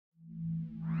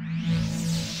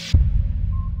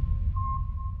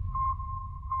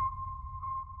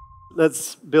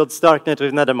Let's build Starknet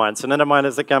with Nethermind. So Nethermind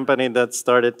is a company that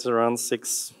started around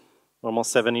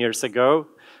almost 7 years ago.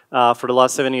 For the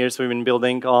last 7 years, we've been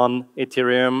building on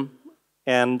Ethereum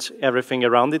and everything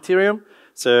around Ethereum.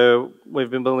 So we've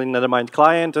been building Nethermind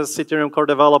client as Ethereum core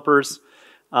developers.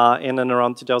 And then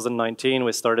around 2019,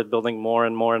 we started building more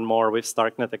and more and more with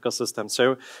Starknet ecosystem.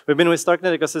 So we've been with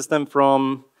Starknet ecosystem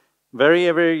from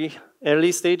very, very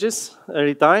early stages,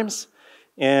 early times.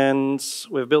 And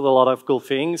we've built a lot of cool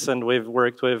things, and we've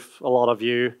worked with a lot of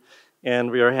you. And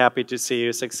we are happy to see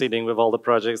you succeeding with all the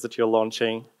projects that you're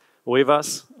launching with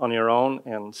us on your own.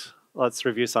 And let's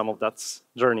review some of that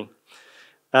journey.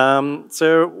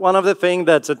 So one of the things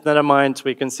that at Nethermind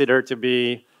we consider to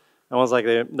be almost like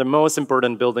the most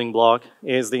important building block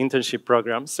is the internship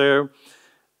program. So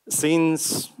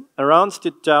since around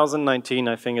 2019,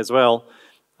 I think as well,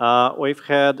 we've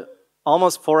had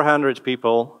almost 400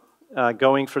 people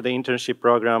going through the internship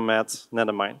program at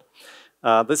Nethermind.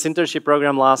 This internship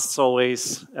program lasts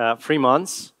always 3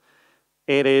 months.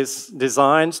 It is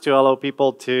designed to allow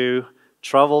people to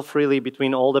travel freely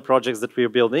between all the projects that we're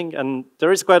building, and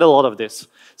there is quite a lot of this.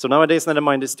 So nowadays,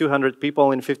 Nethermind is 200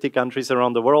 people in 50 countries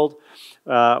around the world.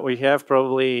 We have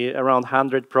probably around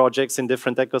 100 projects in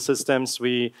different ecosystems.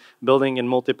 We building in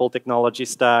multiple technology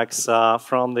stacks,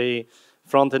 from the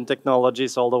front-end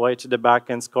technologies all the way to the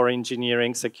back-end core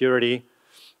engineering, security,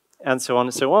 and so on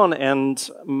and so on. And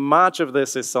much of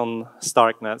this is on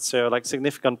Starknet. So like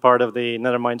significant part of the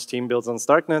Nethermind team builds on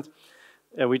Starknet,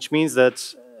 which means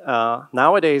that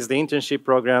nowadays the internship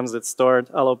programs that start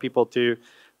allow people to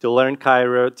learn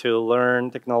Cairo, to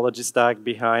learn technology stack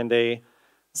behind the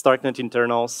Starknet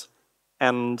internals.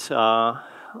 And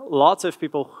lots of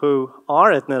people who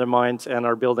are at Nethermind and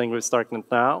are building with Starknet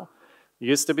now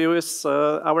used to be with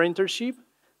our internship.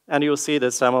 And you'll see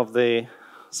that some of the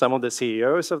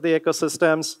CEOs of the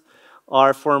ecosystems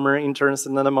are former interns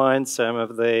in Nethermind, some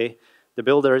of the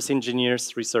builders,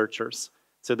 engineers, researchers.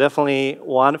 So definitely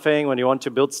one thing when you want to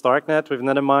build Starknet with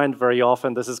Nethermind, very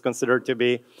often this is considered to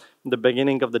be the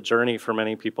beginning of the journey for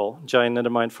many people. Join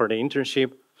Nethermind for the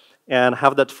internship and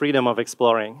have that freedom of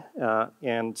exploring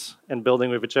and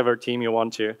building with whichever team you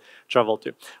want to travel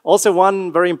to. Also,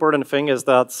 one very important thing is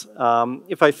that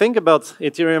if I think about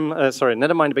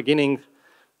Nethermind beginning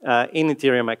in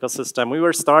Ethereum ecosystem, we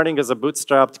were starting as a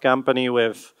bootstrapped company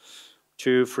with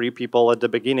 2-3 people at the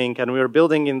beginning, and we were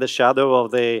building in the shadow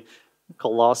of the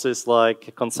colossus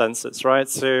like Consensus, right?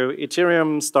 So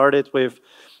Ethereum started with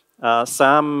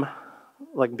some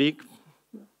like big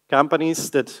companies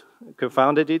that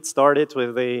co-founded it, started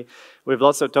with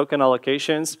lots of token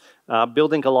allocations,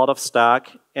 building a lot of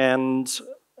stack, and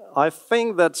I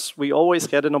think that we always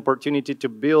had an opportunity to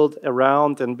build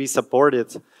around and be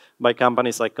supported by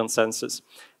companies like Consensus.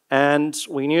 And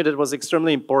we knew that was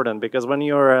extremely important because when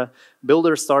you're a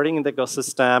builder starting in the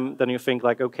ecosystem, then you think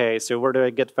like, okay, so where do I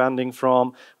get funding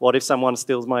from? What if someone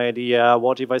steals my idea?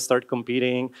 What if I start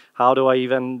competing? How do I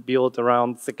even build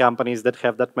around the companies that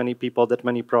have that many people, that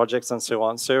many projects, and so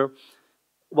on? So,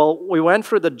 well, we went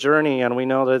through the journey and we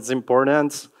know that it's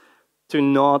important to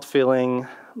not feeling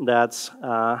that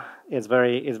it's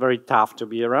very tough to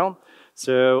be around.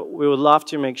 So we would love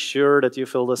to make sure that you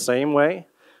feel the same way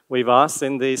with us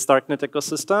in the Starknet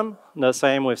ecosystem, the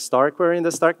same with Starkware in the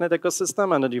Starknet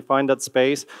ecosystem, and that you find that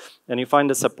space and you find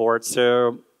the support.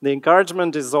 So the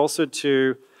encouragement is also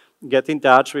to get in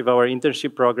touch with our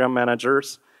internship program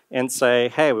managers and say,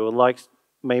 hey, we would like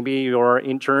maybe your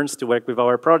interns to work with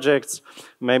our projects.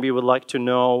 Maybe you would like to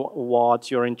know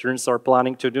what your interns are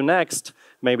planning to do next.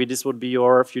 Maybe this would be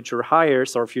your future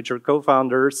hires or future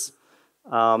co-founders.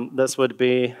 This would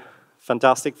be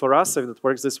fantastic for us if it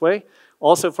works this way.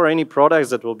 Also for any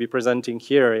products that we'll be presenting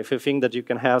here, if you think that you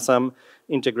can have some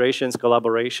integrations,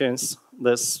 collaborations,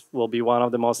 this will be one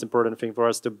of the most important things for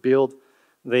us to build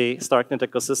the Starknet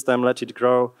ecosystem, let it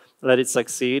grow, let it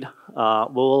succeed.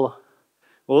 We'll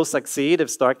succeed if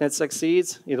Starknet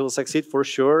succeeds. It will succeed for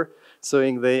sure,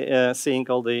 seeing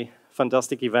all the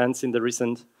fantastic events in the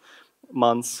recent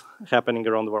months happening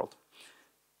around the world.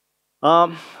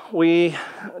 We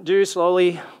do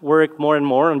slowly work more and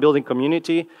more on building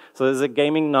community. So there's a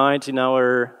gaming night in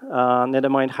our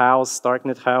Nethermind house,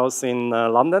 Starknet house in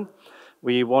London.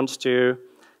 We want to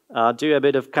do a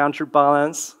bit of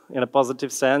counterbalance in a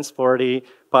positive sense for the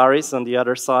Paris on the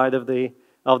other side of the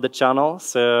channel.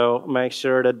 So make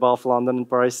sure that both London and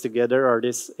Paris together are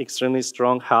this extremely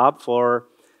strong hub for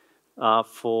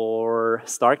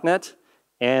Starknet,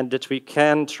 and that we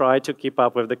can try to keep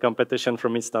up with the competition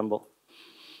from Istanbul.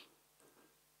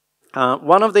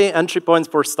 One of the entry points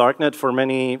for Starknet for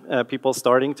many people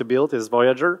starting to build is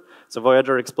Voyager. So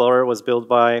Voyager Explorer was built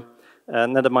by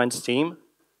Nethermind's team,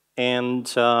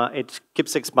 and it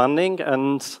keeps expanding.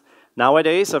 And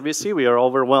nowadays, obviously, we are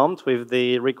overwhelmed with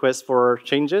the request for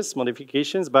changes,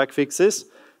 modifications, bug fixes.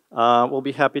 We'll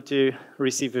be happy to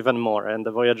receive even more, and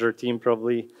the Voyager team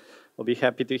probably will be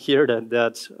happy to hear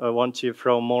that I want to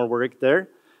throw more work there.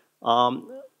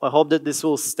 I hope that this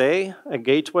will stay a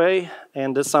gateway,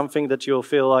 and is something that you'll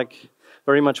feel like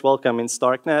very much welcome in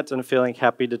Starknet, and feeling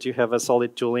happy that you have a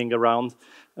solid tooling around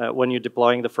when you're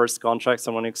deploying the first contracts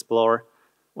and when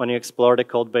you explore the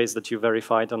code base that you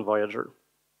verified on Voyager.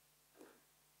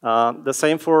 The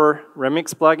same for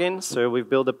Remix plugin. So we've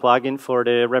built a plugin for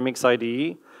the Remix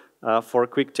IDE for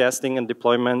quick testing and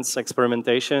deployments,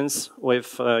 experimentations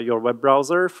with your web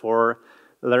browser for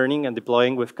learning and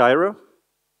deploying with Cairo.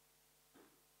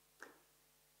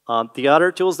 The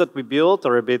other tools that we built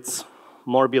are a bit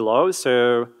more below.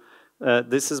 So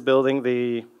this is building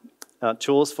the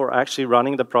tools for actually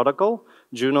running the protocol.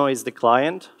 Juno is the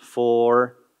client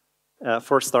for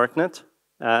Starknet.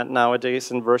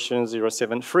 Nowadays in version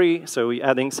 0.7.3, so we're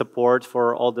adding support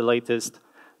for all the latest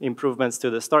improvements to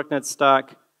the Starknet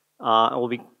stack. We'll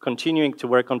be continuing to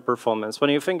work on performance.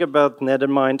 When you think about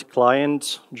Nethermind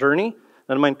client journey,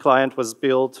 Nethermind client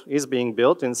is being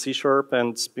built in C#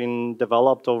 and it's been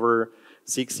developed over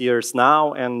 6 years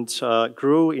now, and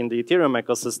grew in the Ethereum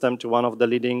ecosystem to one of the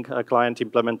leading client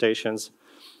implementations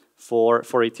for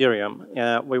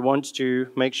Ethereum. We want to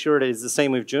make sure that it's the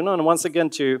same with Juno, and once again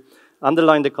to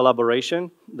underline the collaboration.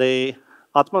 The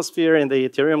atmosphere in the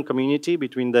Ethereum community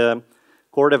between the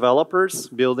core developers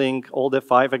building all the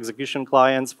 5 execution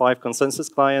clients, 5 consensus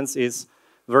clients is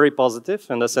very positive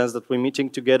in the sense that we're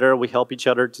meeting together, we help each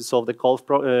other to solve the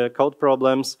code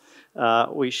problems,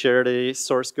 we share the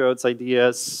source codes,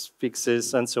 ideas,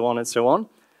 fixes, and so on and so on.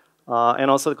 And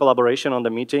also the collaboration on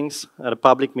the meetings, the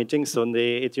public meetings on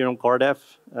the Ethereum core dev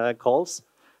calls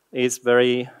is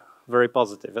very, very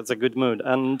positive. It's a good mood.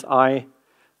 And I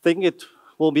think it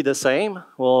will be the same.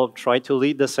 We'll try to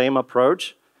lead the same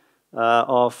approach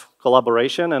of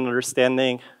collaboration and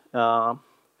understanding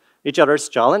each other's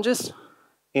challenges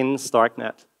in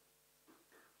Starknet.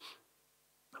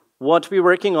 What we're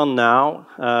working on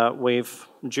now with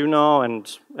Juno, and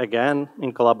again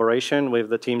in collaboration with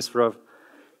the teams from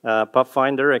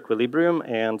Pathfinder, Equilibrium,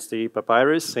 and the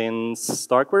Papyrus in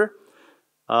Starkware,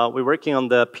 we're working on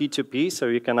the P2P, so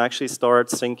you can actually start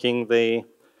syncing the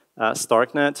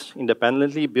Starknet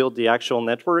independently, build the actual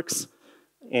networks,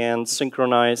 and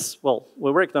synchronize. Well,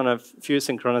 we worked on a few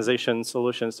synchronization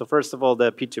solutions. So first of all,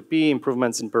 the P2P,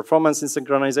 improvements in performance in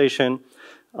synchronization,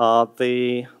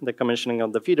 the commissioning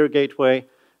of the feeder gateway,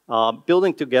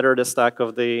 building together the stack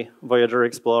of the Voyager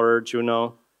Explorer,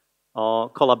 Juno,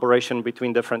 collaboration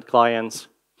between different clients,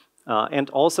 and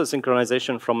also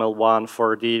synchronization from L1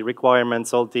 for the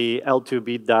requirements of the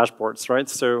L2B dashboards, right?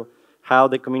 So how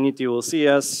the community will see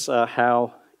us,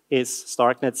 how is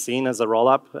Starknet seen as a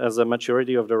rollup, as a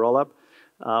maturity of the rollup.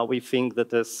 We think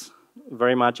that it's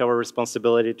very much our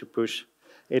responsibility to push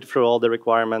it through all the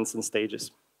requirements and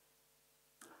stages.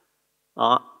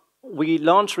 We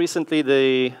launched recently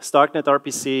the Starknet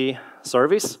RPC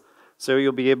service. So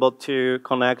you'll be able to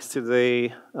connect to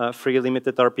the free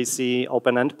limited RPC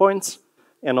open endpoints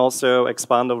and also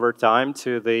expand over time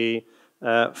to the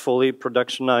fully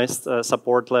productionized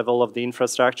support level of the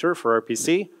infrastructure for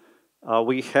RPC.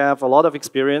 We have a lot of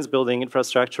experience building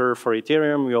infrastructure for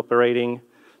Ethereum. We're operating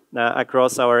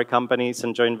across our companies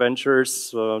and joint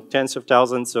ventures, tens of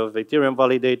thousands of Ethereum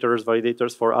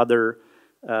validators for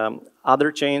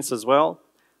other chains as well.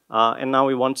 And now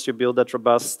we want to build that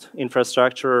robust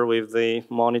infrastructure with the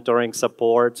monitoring,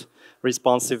 support,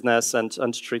 responsiveness,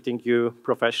 and treating you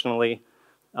professionally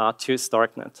to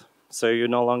Starknet. So you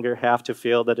no longer have to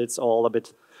feel that it's all a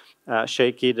bit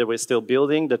shaky, that we're still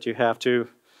building, that you have to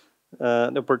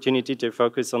the opportunity to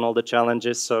focus on all the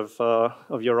challenges of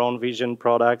your own vision,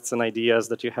 products, and ideas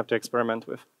that you have to experiment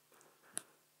with.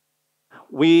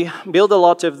 We build a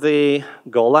lot of the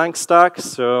Golang stack,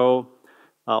 so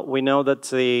we know that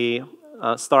the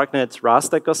Starknet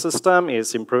Rust ecosystem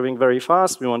is improving very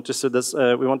fast. We want to do this.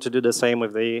 We want to do the same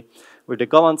with the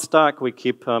Golang stack. We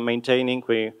keep maintaining.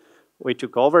 We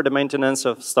took over the maintenance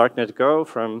of Starknet Go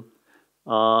from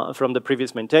the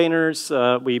previous maintainers.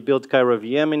 We built Cairo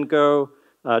VM in Go.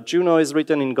 Juno is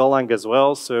written in Golang as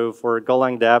well. So for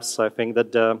Golang devs, I think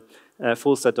that the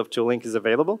full set of tooling is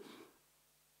available.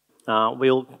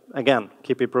 We'll again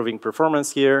keep improving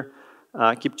performance here.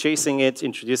 Keep chasing it,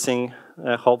 introducing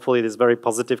hopefully this very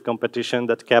positive competition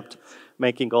that kept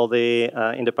making all the,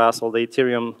 in the past, all the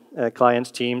Ethereum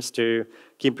client teams to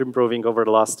keep improving over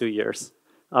the last 2 years.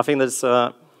 I think that's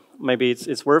maybe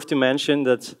it's worth to mention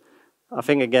that I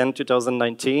think again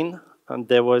 2019, and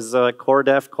there was a core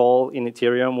dev call in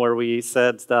Ethereum where we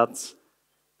said that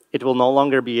it will no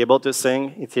longer be able to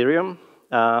sing Ethereum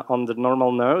on the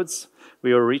normal nodes.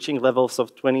 We were reaching levels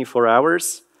of 24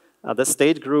 hours. The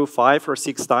state grew 5 or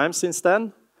 6 times since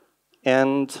then,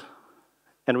 and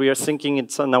we are syncing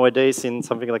it nowadays in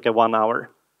something like a 1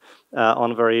 hour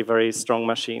on very, very strong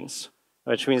machines,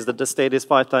 which means that the state is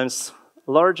 5 times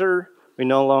larger. We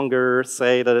no longer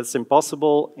say that it's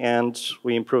impossible, and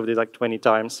we improved it like 20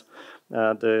 times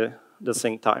the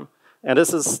sync time. And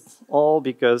this is all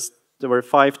because there were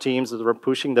 5 teams that were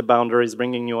pushing the boundaries,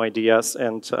 bringing new ideas,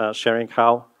 and sharing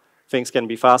how things can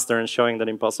be faster and showing that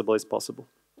impossible is possible.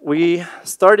 We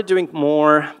started doing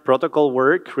more protocol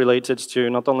work related to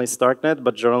not only Starknet,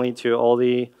 but generally to all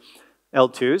the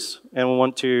L2s, and we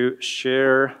want to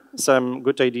share some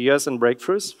good ideas and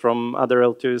breakthroughs from other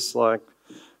L2s, like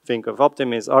think of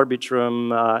Optimus,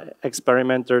 Arbitrum,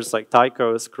 experimenters like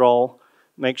Tycho, Scroll.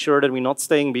 Make sure that we're not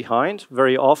staying behind.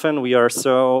 Very often we are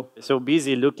so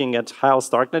busy looking at how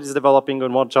Starknet is developing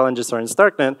and what challenges are in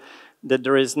Starknet that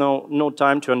there is no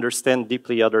time to understand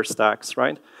deeply other stacks,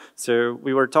 right? So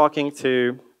we were talking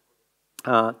to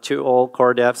all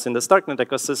core devs in the Starknet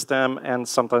ecosystem, and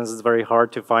sometimes it's very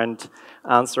hard to find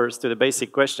answers to the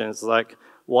basic questions like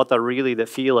what are really the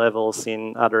fee levels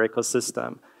in other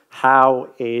ecosystem? How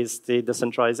is the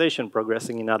decentralization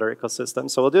progressing in other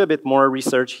ecosystems? So we'll do a bit more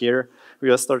research here. We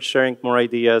will start sharing more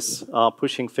ideas,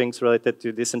 pushing things related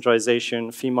to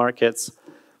decentralization, fee markets,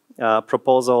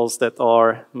 proposals that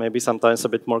are maybe sometimes a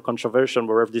bit more controversial,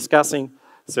 but worth discussing.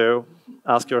 So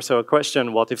ask yourself a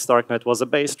question: what if Starknet was a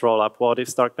based rollup? What if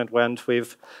Starknet went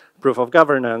with proof of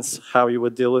governance? How you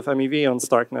would deal with MEV on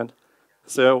Starknet?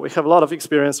 So we have a lot of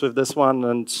experience with this one,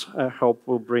 and I hope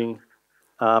we'll bring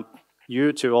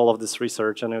you to all of this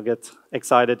research, and you'll get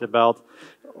excited about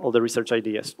all the research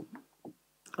ideas.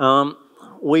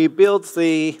 We built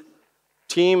the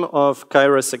team of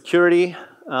Cairo security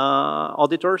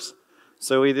auditors.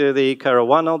 So we did the Cairo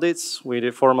 1 audits, we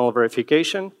did formal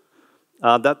verification.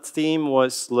 That team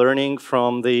was learning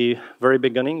from the very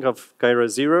beginning of Cairo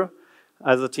 0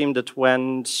 as a team that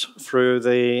went through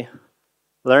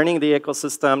learning the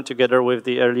ecosystem together with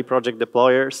the early project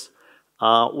deployers.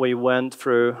 We went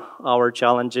through our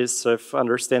challenges of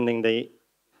understanding the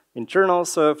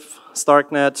internals of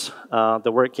Starknet,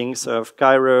 the workings of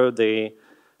Cairo, the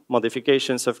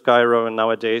modifications of Cairo, and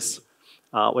nowadays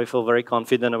we feel very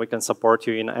confident that we can support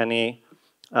you in any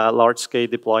large-scale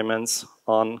deployments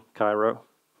on Cairo.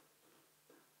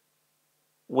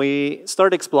 We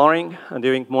start exploring and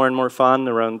doing more and more fun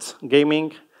around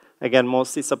gaming. Again,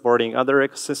 mostly supporting other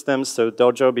ecosystems, so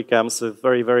Dojo becomes a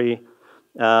very, very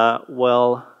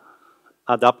well-adopted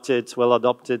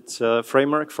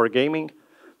framework for gaming.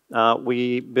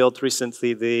 We built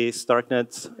recently the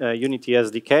Starknet Unity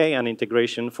SDK and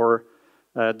integration for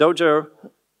Dojo.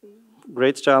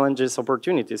 Great challenges,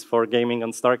 opportunities for gaming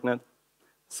on Starknet.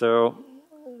 So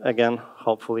again,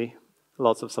 hopefully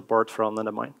lots of support from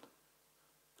Nethermind.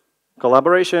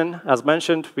 Collaboration, as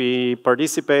mentioned, we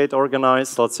participate,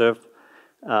 organize lots of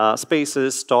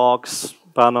spaces, talks,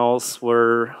 panels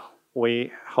where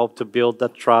we hope to build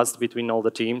that trust between all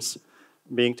the teams,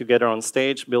 being together on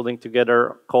stage, building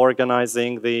together,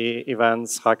 co-organizing the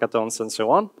events, hackathons, and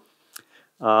so on.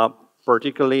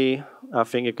 Particularly, I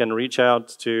think you can reach out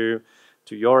to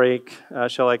Yorick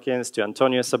Shalakins, to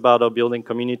Antonio Sabato, building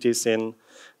communities in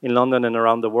London and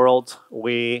around the world.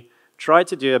 We try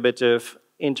to do a bit of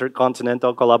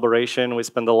intercontinental collaboration. We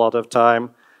spend a lot of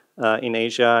time in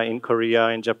Asia, in Korea,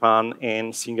 in Japan,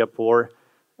 in Singapore,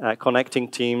 connecting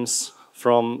teams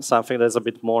from something that's a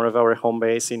bit more of our home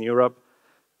base in Europe,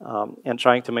 and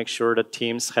trying to make sure that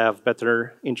teams have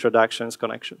better introductions,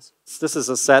 connections. So this is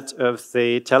a set of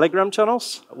the Telegram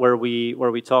channels where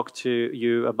we talk to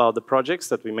you about the projects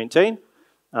that we maintain.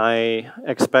 I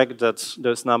expect that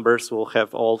those numbers will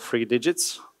have all 3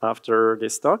 digits after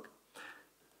this talk.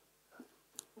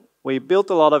 We built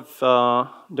a lot of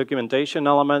documentation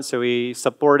elements, so we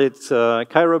supported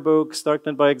Cairo book,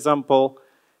 Starknet by example.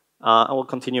 I will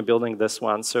continue building this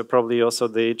one. So probably also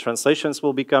the translations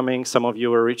will be coming. Some of you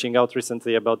were reaching out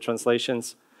recently about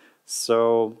translations.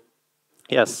 So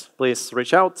yes, please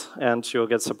reach out and you'll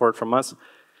get support from us.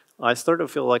 I start to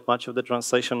feel like much of the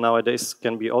translation nowadays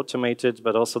can be automated,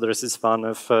 but also there's this fun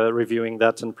of reviewing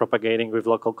that and propagating with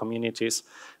local communities.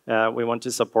 We want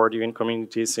to support you in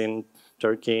communities in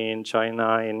Turkey, in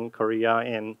China, in Korea,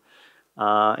 in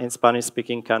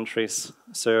Spanish-speaking countries.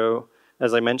 So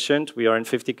as I mentioned, we are in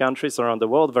 50 countries around the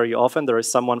world. Very often there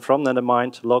is someone from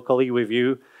Nethermind locally with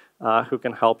you who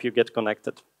can help you get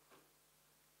connected.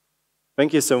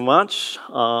 Thank you so much.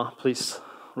 Please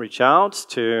reach out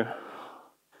to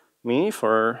me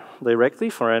directly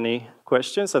for any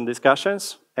questions and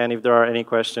discussions. And if there are any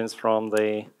questions from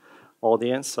the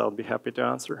audience, I'll be happy to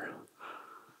answer.